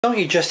Don't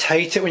you just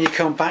hate it when you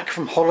come back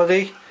from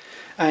holiday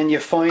and you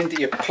find that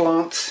your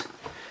plants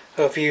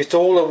have used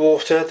all the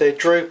water, they're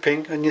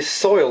drooping, and your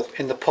soil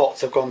in the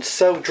pots have gone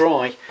so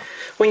dry.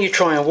 When you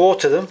try and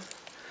water them,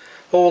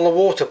 all the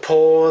water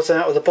pours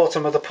out of the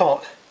bottom of the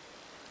pot.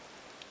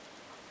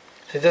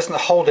 So it doesn't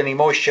hold any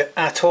moisture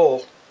at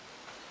all.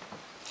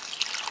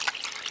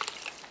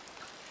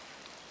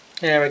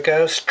 There it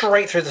goes,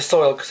 straight through the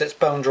soil because it's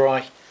bone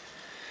dry.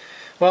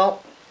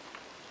 Well,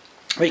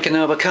 we can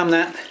overcome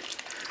that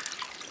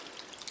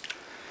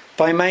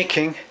by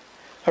making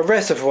a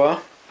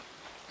reservoir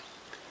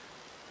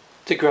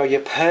to grow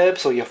your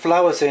herbs or your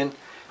flowers in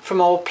from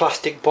old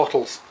plastic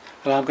bottles,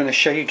 and I'm going to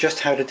show you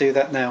just how to do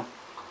that now.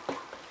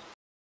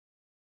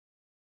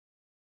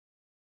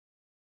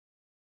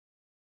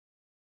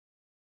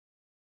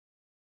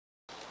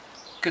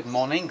 Good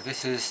morning,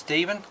 this is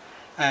Stephen,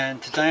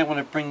 and today I want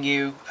to bring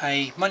you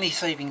a money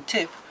saving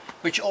tip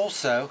which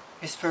also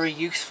is very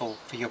useful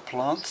for your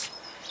plants,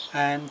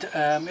 and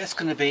it's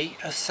going to be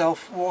a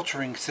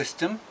self-watering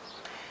system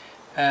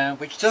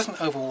which doesn't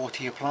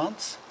overwater your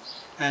plants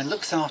and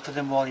looks after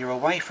them while you're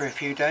away for a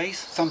few days,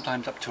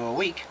 sometimes up to a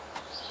week.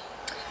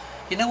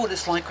 You know what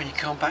it's like when you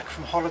come back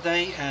from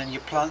holiday and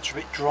your plants are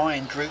a bit dry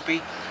and droopy.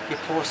 You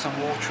pour some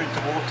water in to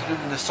water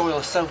them and the soil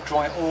is so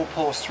dry it all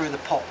pours through the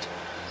pot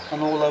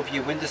and all over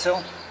your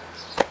windowsill.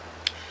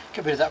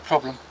 Get rid of that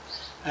problem.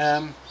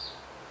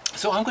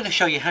 So I'm going to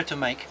show you how to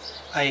make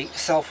a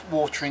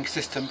self-watering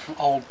system from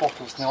old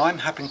bottles. Now I'm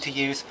happy to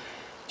use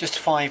just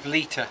 5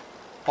 litre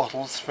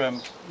bottles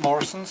from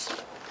Morrison's.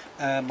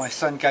 My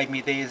son gave me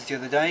these the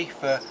other day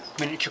for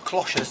miniature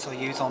cloches I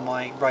use on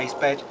my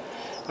raised bed,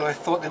 but I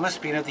thought there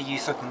must be another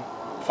use I can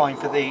find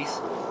for these.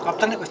 I've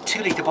done it with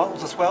 2 litre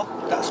bottles as well,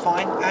 that's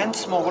fine, and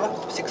smaller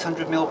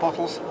 600ml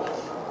bottles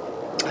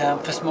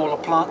for smaller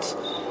plants.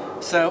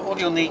 So all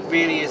you'll need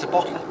really is a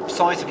bottle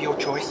size of your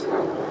choice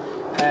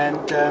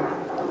and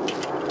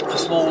a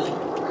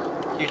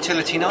small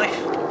utility knife.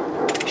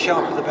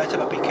 Sharper the better,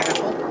 but be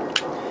careful.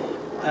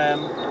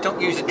 Don't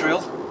use a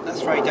drill,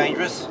 that's very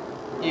dangerous.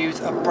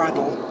 Use a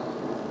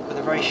bradawl with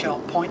a very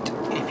sharp point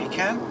if you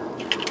can.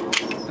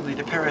 You'll need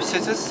a pair of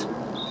scissors.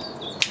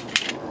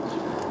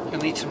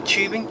 You'll need some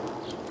tubing,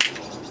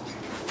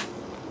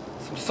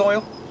 some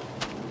soil,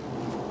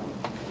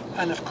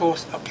 and of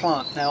course a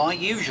plant. Now I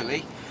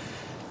usually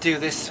do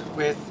this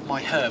with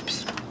my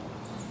herbs,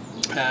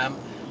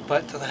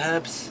 but the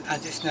herbs,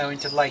 as it's now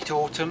into late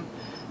autumn,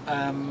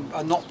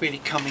 are not really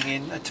coming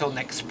in until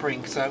next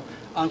spring, so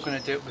I'm going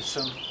to do it with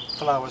some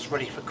flowers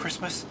ready for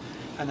Christmas,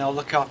 and they'll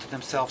look after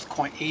themselves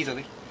quite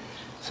easily.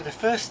 So the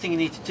first thing you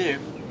need to do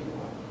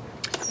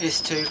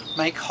is to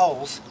make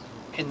holes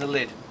in the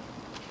lid.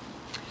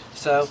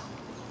 So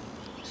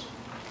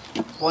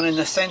one in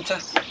the centre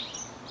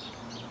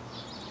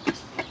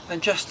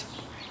and just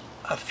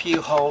a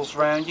few holes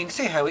round. You can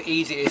see how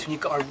easy it is when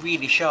you've got a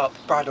really sharp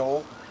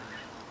bradawl.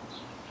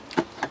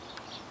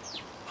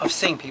 I've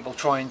seen people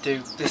try and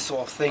do this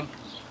sort of thing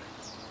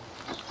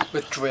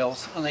with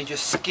drills and they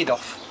just skid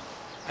off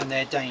and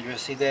they're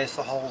dangerous. See, there's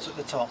the holes at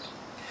the top.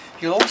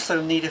 You'll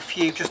also need a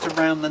few just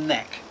around the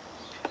neck,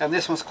 and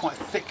this one's quite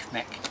a thick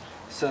neck,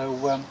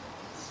 so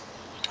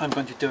I'm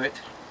going to do it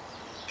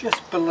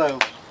just below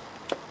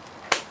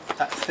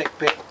that thick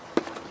bit.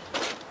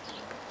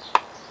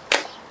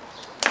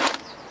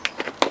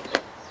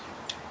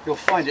 You'll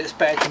find it's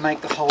better to make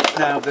the holes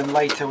now than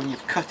later when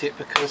you've cut it,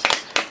 because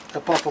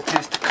the bottle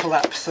tends to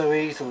collapse so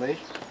easily.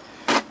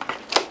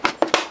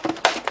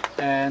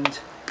 And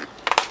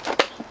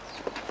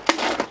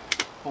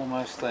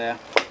almost there.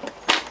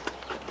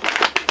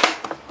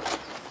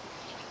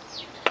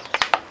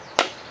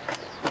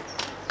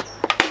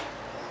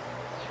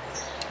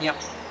 Yep,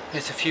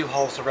 there's a few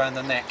holes around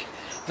the neck.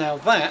 Now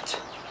that,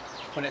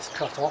 when it's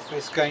cut off,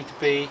 is going to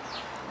be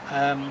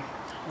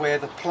where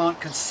the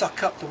plant can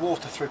suck up the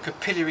water through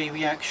capillary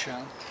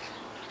reaction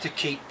to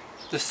keep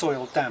the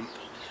soil damp.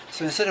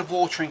 So instead of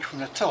watering from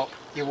the top,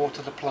 you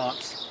water the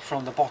plants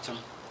from the bottom,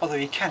 although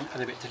you can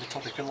add a bit to the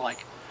top if you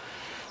like.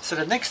 So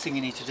the next thing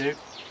you need to do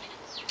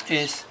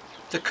is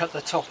to cut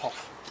the top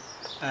off.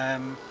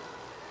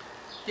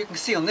 You can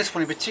see on this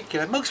one in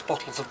particular, most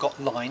bottles have got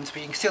lines,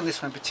 but you can see on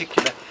this one in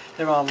particular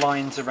there are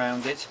lines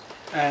around it,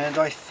 and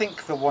I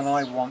think the one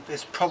I want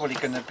is probably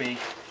going to be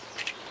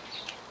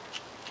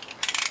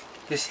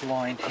this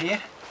line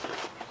here.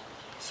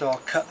 So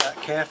I'll cut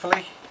that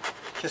carefully,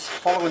 just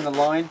following the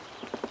line.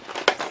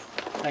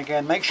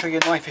 Again, make sure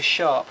your knife is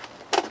sharp,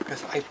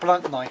 because a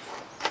blunt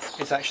knife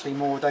is actually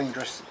more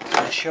dangerous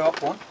than a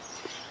sharp one,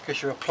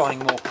 because you're applying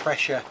more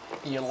pressure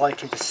and you're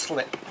likely to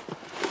slip.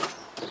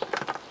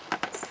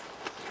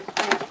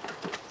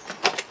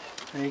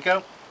 There you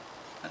go,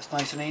 that's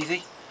nice and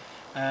easy.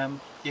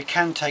 You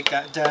can take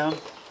that down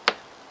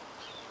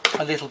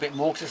a little bit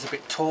more because it's a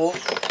bit tall,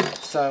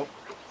 so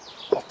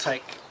I'll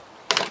take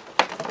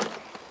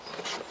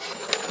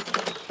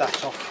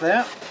that off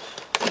there.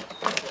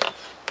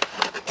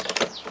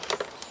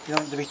 You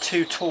don't want it to be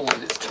too tall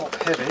because it's top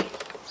heavy.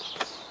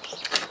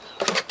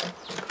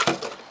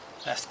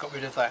 That's got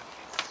rid of that.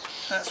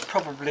 That's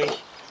probably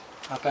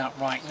about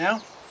right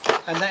now,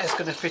 and that is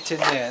going to fit in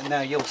there.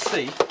 Now you'll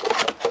see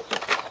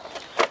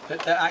that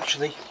that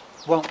actually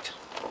won't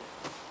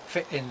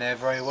fit in there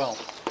very well,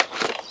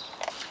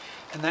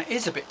 and that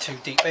is a bit too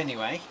deep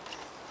anyway.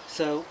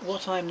 So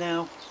what I'm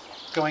now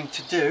going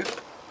to do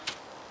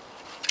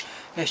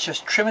is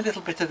just trim a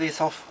little bit of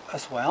this off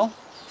as well.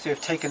 So we've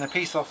taken a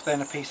piece off,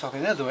 then a piece off.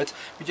 In other words,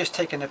 we've just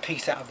taken a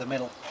piece out of the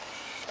middle.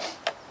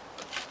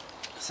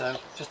 So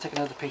just take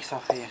another piece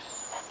off here.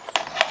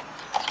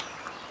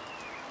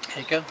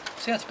 There you go.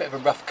 See, that's a bit of a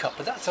rough cut,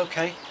 but that's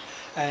okay.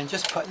 And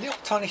just put little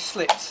tiny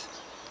slits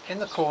in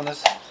the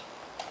corners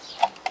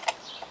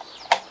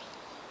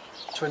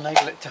to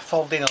enable it to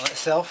fold in on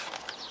itself.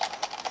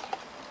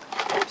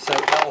 So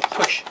that will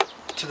push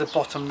to the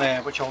bottom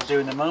there, which I'll do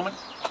in a moment.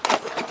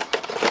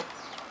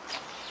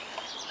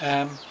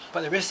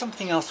 But there is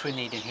something else we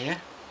need in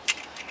here,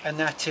 and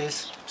that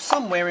is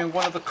somewhere in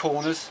one of the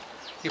corners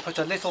you put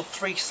a little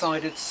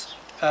three-sided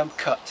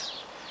cut.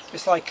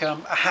 It's like a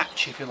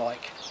hatch, if you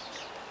like.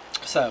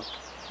 So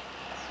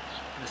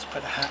let's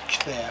put a hatch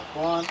there.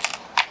 1,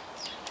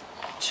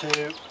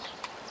 2,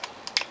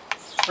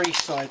 3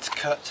 sides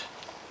cut,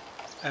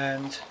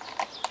 and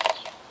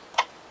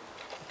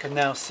you can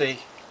now see.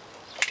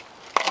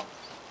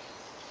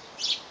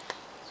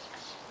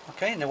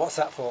 Okay, now what's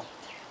that for?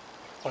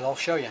 Well, I'll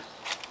show you.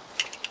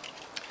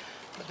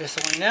 Put this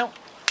away now.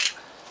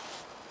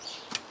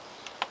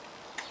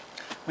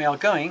 We are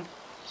going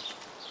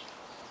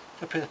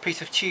to put a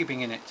piece of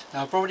tubing in it.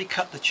 Now I've already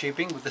cut the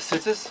tubing with the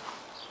scissors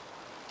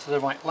to the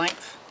right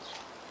length,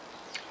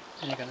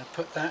 and you're going to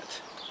put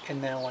that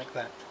in there like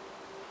that,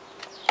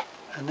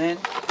 and then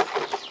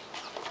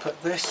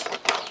put this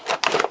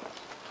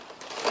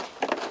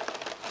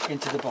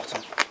into the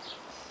bottom.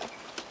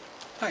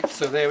 Right,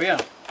 so there we are.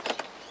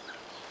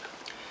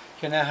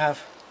 You now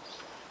have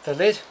the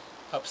lid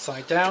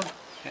upside down,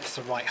 it's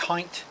the right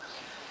height.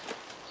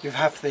 You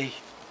have the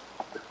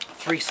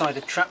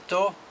three-sided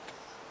trapdoor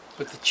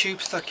with the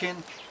tube stuck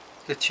in,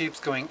 the tube's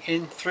going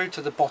in through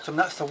to the bottom,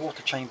 that's the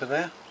water chamber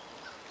there.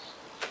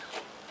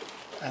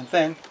 And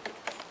then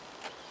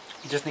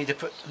you just need to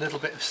put a little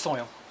bit of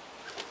soil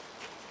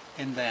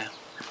in there.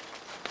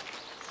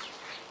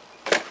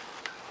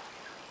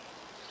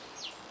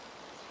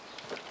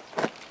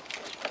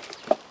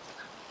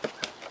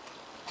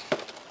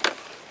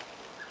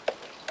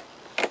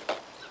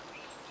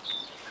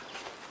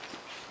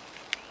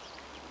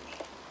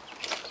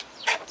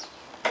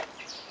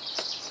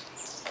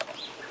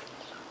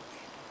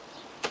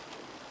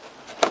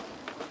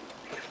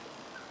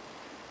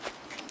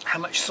 How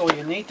much soil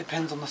you need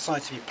depends on the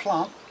size of your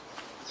plant.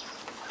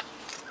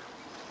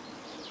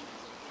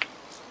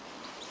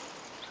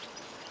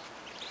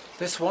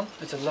 This one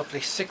is a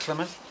lovely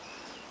cyclamen.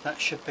 That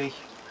should be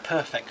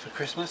perfect for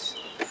Christmas,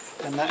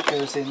 and that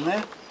goes in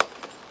there.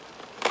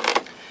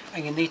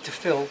 And you need to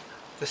fill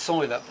the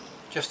soil up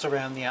just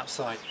around the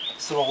outside.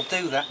 So I'll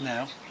do that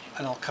now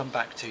and I'll come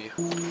back to you.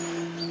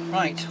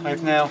 Right,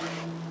 I've now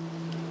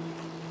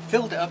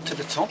filled it up to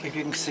the top, if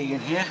you can see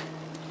in here,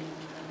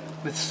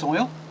 with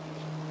soil.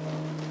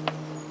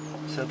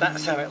 So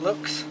that's how it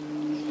looks.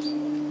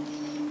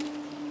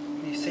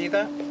 You see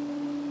that?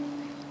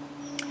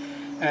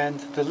 And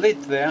the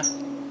lid there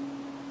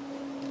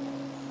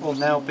will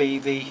now be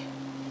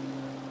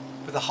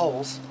with the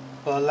holes,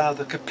 will allow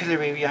the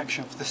capillary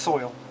reaction for the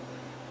soil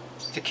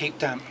to keep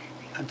damp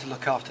and to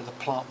look after the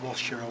plant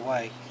whilst you're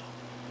away.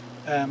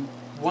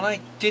 What I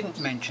didn't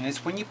mention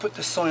is when you put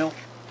the soil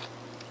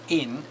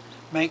in,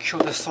 make sure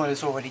the soil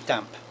is already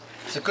damp.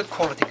 It's a good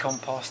quality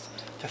compost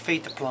to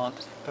feed the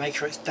plant, but make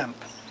sure it's damp.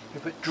 If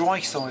you put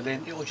dry soil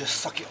in, it will just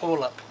suck it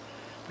all up,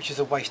 which is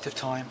a waste of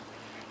time.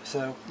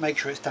 So make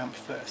sure it's damp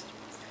first.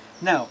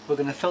 Now we're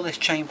going to fill this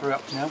chamber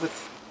up now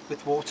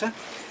with water,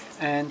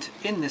 and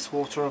in this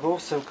water I've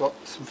also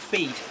got some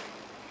feed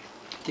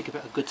to give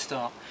it a good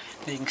start.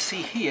 Now you can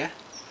see here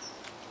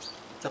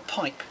the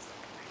pipe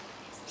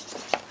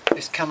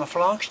is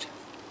camouflaged.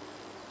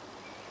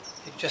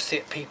 You can just see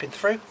it peeping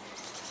through,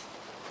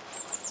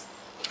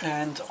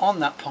 and on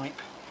that pipe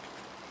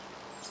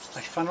a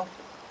funnel.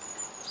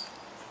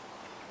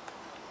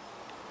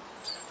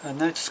 And I'm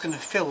now just going to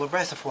fill the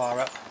reservoir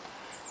up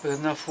with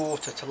enough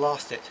water to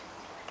last it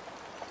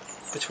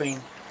between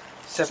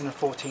 7 and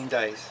 14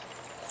 days.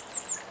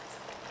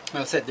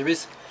 Like I said, there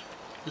is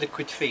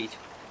liquid feed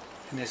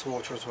in this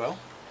water as well.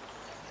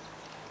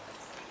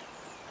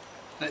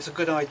 And it's a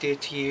good idea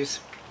to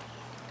use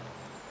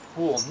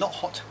warm, not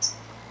hot,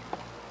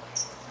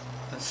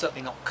 and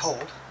certainly not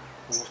cold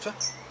water.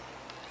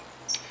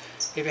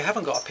 If you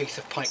haven't got a piece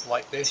of pipe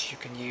like this, you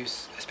can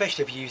use,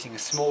 especially if you're using a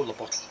smaller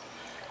bottle,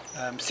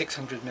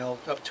 600 ml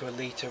up to a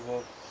litre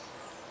or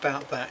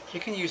about that, you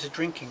can use a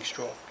drinking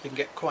straw. You can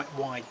get quite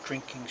wide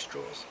drinking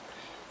straws,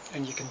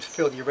 and you can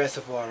fill your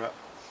reservoir up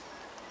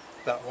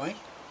that way.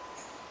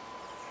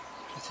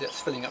 You see that's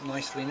filling up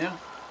nicely now.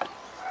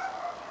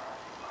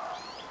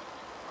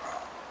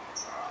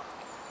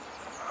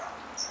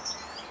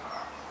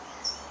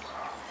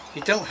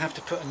 You don't have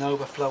to put an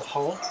overflow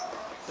hole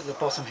at the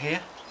bottom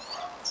here,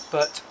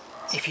 but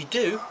if you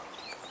do,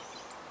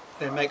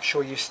 then make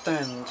sure you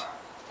stand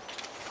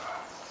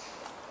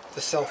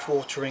the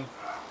self-watering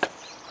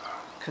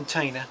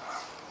container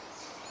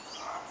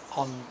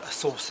on a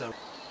saucer.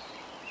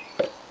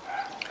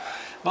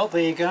 Well,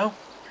 there you go.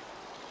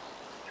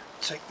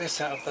 Take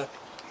this out of the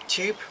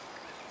tube.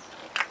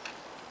 You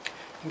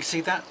can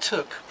see that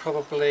took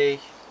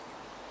probably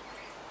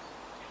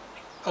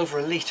over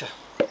a litre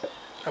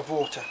of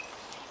water.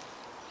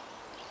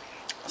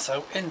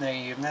 So in there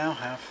you now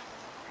have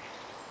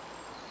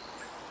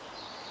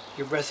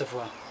your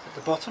reservoir at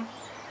the bottom,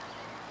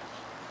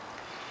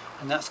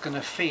 and that's going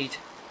to feed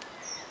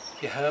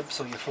your herbs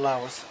or your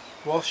flowers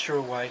whilst you're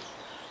away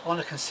on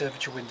a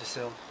conservatory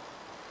windowsill.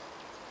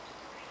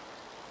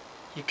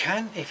 You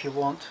can, if you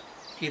want,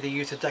 either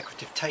use a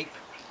decorative tape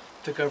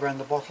to go around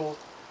the bottle.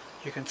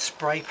 You can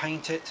spray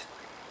paint it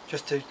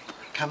just to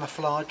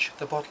camouflage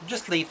the bottle.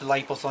 Just leave the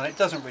labels on it,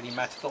 doesn't really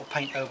matter, it'll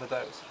paint over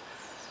those.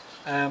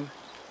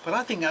 But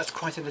I think that's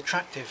quite an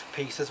attractive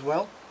piece as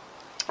well,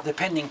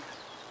 depending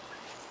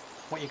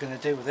what you're going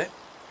to do with it.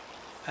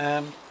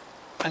 And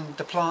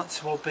the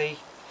plants will be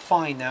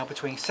fine now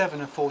between 7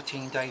 and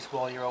 14 days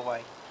while you're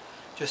away.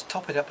 Just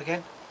top it up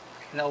again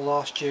and it'll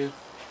last you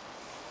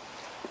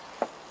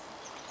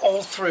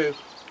all through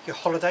your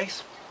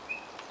holidays.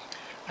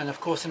 And of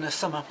course in the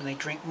summer when they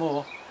drink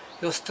more,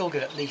 you'll still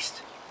get at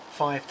least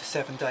 5 to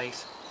 7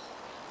 days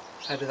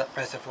out of that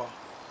reservoir.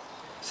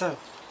 So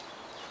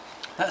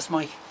that's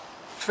my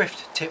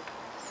thrift tip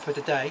for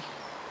today,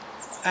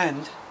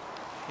 and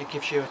it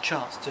gives you a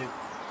chance to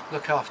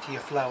look after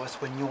your flowers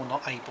when you're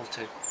not able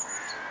to.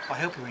 I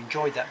hope you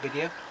enjoyed that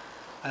video,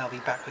 and I'll be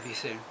back with you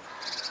soon.